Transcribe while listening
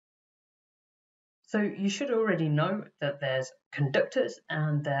So you should already know that there's conductors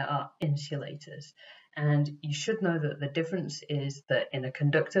and there are insulators. And you should know that the difference is that in a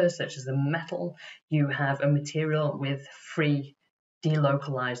conductor, such as a metal, you have a material with free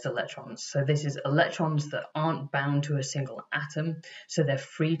delocalized electrons. So this is electrons that aren't bound to a single atom, so they're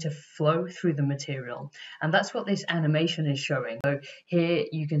free to flow through the material. And that's what this animation is showing. So here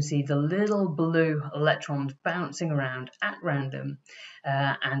you can see the little blue electrons bouncing around at random,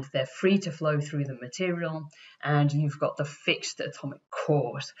 and they're free to flow through the material. And you've got the fixed atomic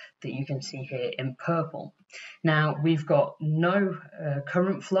cores that you can see here in purple. Now we've got no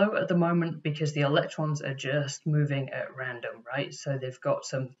current flow at the moment because the electrons are just moving at random, right? So they've got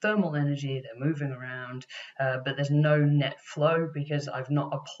some thermal energy, they're moving around, but there's no net flow because I've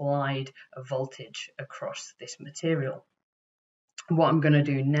not applied a voltage across this material. What I'm going to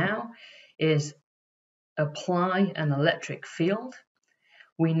do now is apply an electric field.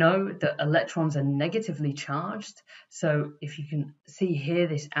 We know that electrons are negatively charged. So if you can see here,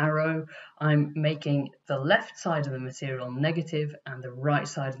 this arrow, I'm making the left side of the material negative and the right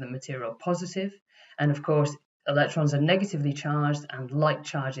side of the material positive. And of course, electrons are negatively charged and like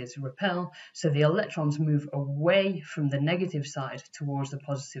charges repel. So the electrons move away from the negative side towards the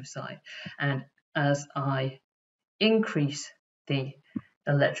positive side. And as I increase the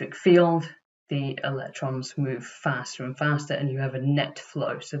electric field, the electrons move faster and faster and you have a net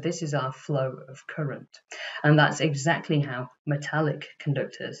flow. So this is our flow of current. And that's exactly how metallic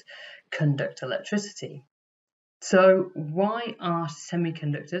conductors conduct electricity. So why are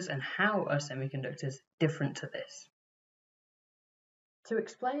semiconductors and how are semiconductors different to this? To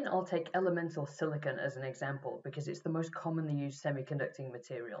explain, I'll take elemental silicon as an example because it's the most commonly used semiconducting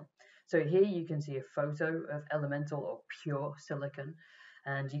material. So here you can see a photo of elemental or pure silicon,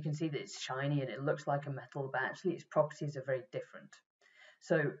 and you can see that it's shiny and it looks like a metal, but actually its properties are very different.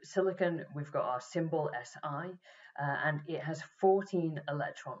 So silicon, we've got our symbol Si, and it has 14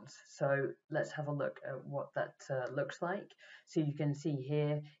 electrons. So let's have a look at what that looks like. So you can see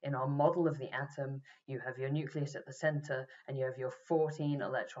here in our model of the atom, you have your nucleus at the center and you have your 14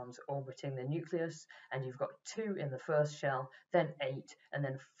 electrons orbiting the nucleus, and you've got 2 in the first shell, then 8, and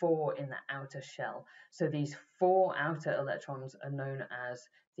then 4 in the outer shell. So these 4 outer electrons are known as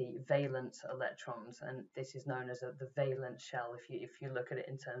the valence electrons, and this is known as the valence shell if you look at it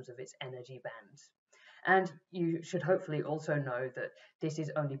in terms of its energy bands. And you should hopefully also know that this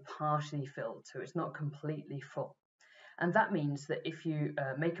is only partially filled, so it's not completely full. And that means that if you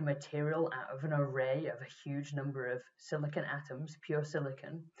make a material out of an array of a huge number of silicon atoms, pure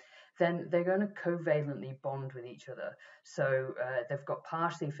silicon, then they're going to covalently bond with each other. So they've got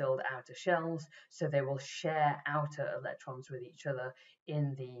partially filled outer shells, so they will share outer electrons with each other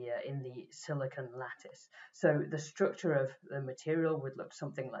in the silicon lattice. So the structure of the material would look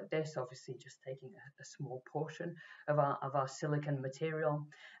something like this, obviously just taking a small portion of our silicon material.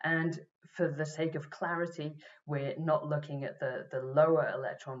 And for the sake of clarity, we're not looking at the lower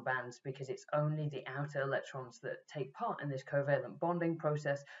electron bands because it's only the outer electrons that take part in this covalent bonding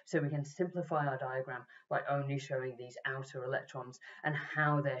process. So we can simplify our diagram by only showing these outer electrons and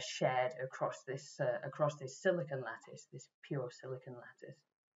how they're shared across this silicon lattice, this pure silicon lattice.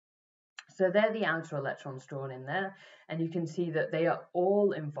 So they're the outer electrons drawn in there, and you can see that they are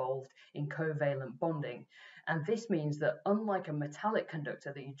all involved in covalent bonding. And this means that unlike a metallic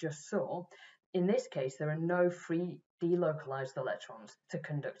conductor that you just saw, in this case, there are no free delocalized electrons to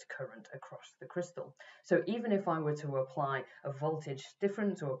conduct current across the crystal. So even if I were to apply a voltage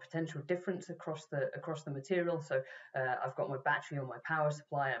difference or a potential difference across the material, so I've got my battery or my power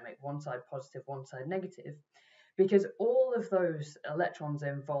supply, I make one side positive, one side negative, because all of those electrons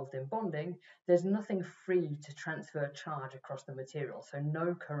are involved in bonding, there's nothing free to transfer charge across the material, so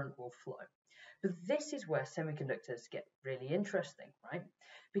no current will flow. But this is where semiconductors get really interesting, right?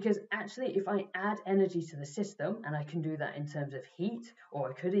 Because actually, if I add energy to the system, and I can do that in terms of heat, or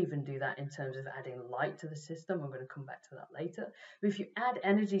I could even do that in terms of adding light to the system, I'm going to come back to that later. But if you add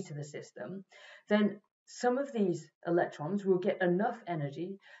energy to the system, then some of these electrons will get enough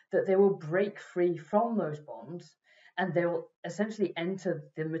energy that they will break free from those bonds and they will essentially enter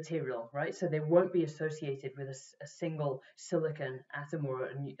the material, right? So they won't be associated with a single silicon atom or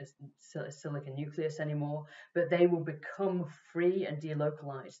a silicon nucleus anymore, but they will become free and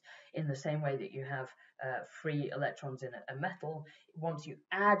delocalized in the same way that you have free electrons in a metal. Once you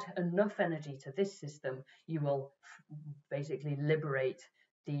add enough energy to this system, you will basically liberate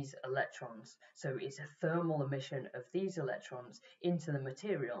these electrons. So it's a thermal emission of these electrons into the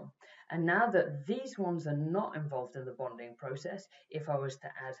material. And now that these ones are not involved in the bonding process, if I was to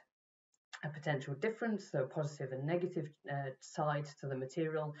add a potential difference, so positive and negative sides to the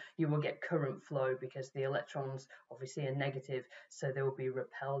material, you will get current flow because the electrons obviously are negative, so they will be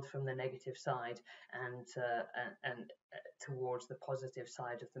repelled from the negative side and towards the positive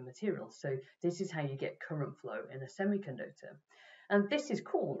side of the material. So this is how you get current flow in a semiconductor. And this is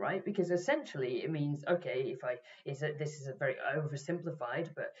cool, right? Because essentially it means, okay, this is a very oversimplified,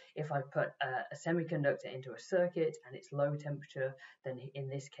 but if I put a semiconductor into a circuit and it's low temperature, then in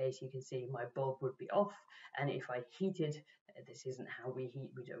this case you can see my bulb would be off. And if I heated, this isn't how we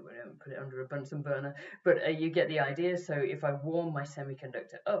heat, we don't put it under a Bunsen burner, but you get the idea. So if I warm my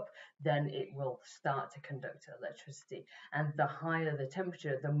semiconductor up, then it will start to conduct electricity. And the higher the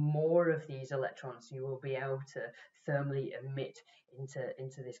temperature, the more of these electrons you will be able to thermally emit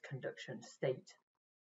into this conduction state.